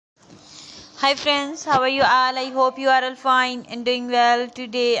Hi friends, how are you all? I hope you are all fine and doing well.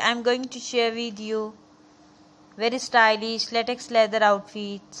 Today I'm going to share with you very stylish latex leather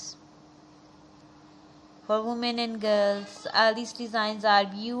outfits for women and girls. All these designs are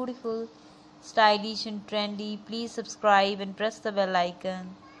beautiful, stylish and trendy. Please subscribe and press the bell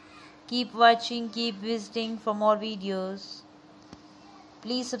icon. Keep watching, keep visiting for more videos.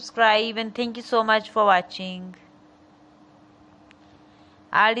 Please subscribe and thank you so much for watching.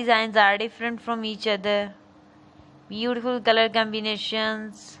 All designs are different from each other. Beautiful color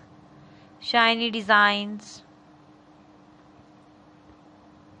combinations, shiny designs,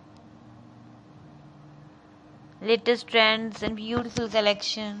 latest trends and beautiful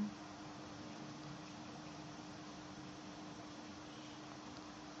collection.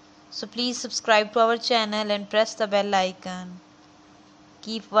 So please subscribe to our channel and press the bell icon.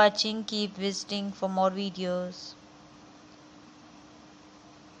 Keep watching, keep visiting for more videos.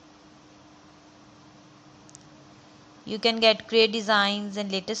 You can get great designs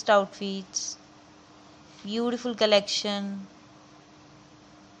and latest outfits, beautiful collection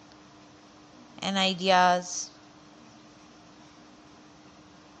and ideas.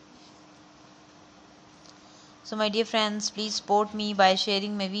 So my dear friends, please support me by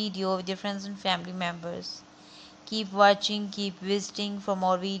sharing my video with your friends and family members. Keep watching, keep visiting for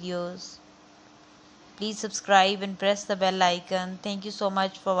more videos. Please subscribe and press the bell icon. Thank you so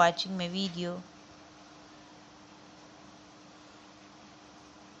much for watching my video.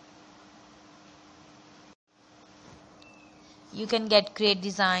 You can get great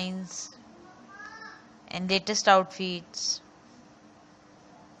designs and latest outfits.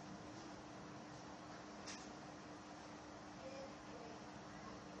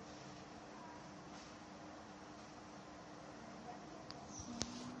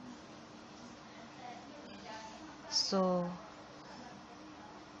 So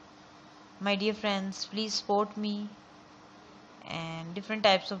my dear friends, please support me and different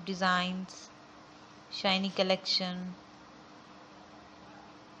types of designs, shiny collection.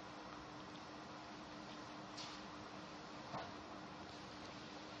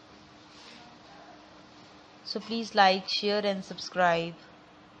 So please like, share and subscribe.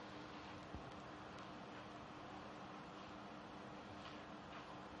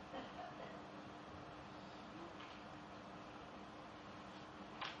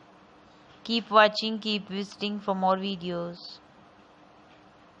 Keep watching, keep visiting for more videos.